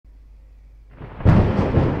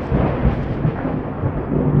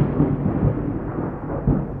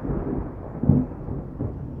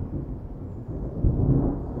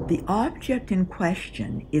The object in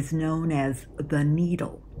question is known as the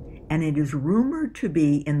Needle, and it is rumored to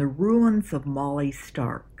be in the ruins of Molly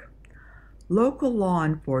Stark. Local law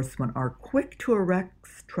enforcement are quick to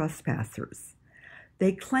arrest trespassers.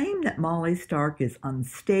 They claim that Molly Stark is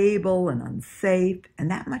unstable and unsafe,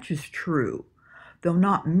 and that much is true, though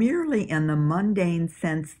not merely in the mundane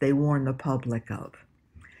sense they warn the public of.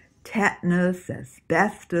 Tetanus,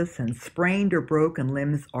 asbestos, and sprained or broken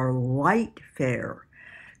limbs are light fare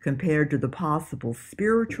compared to the possible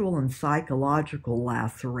spiritual and psychological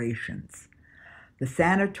lacerations. The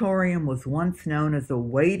sanatorium was once known as a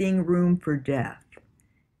waiting room for death.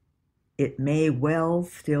 It may well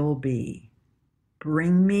still be.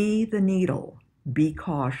 Bring me the needle. Be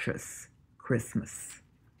cautious. Christmas.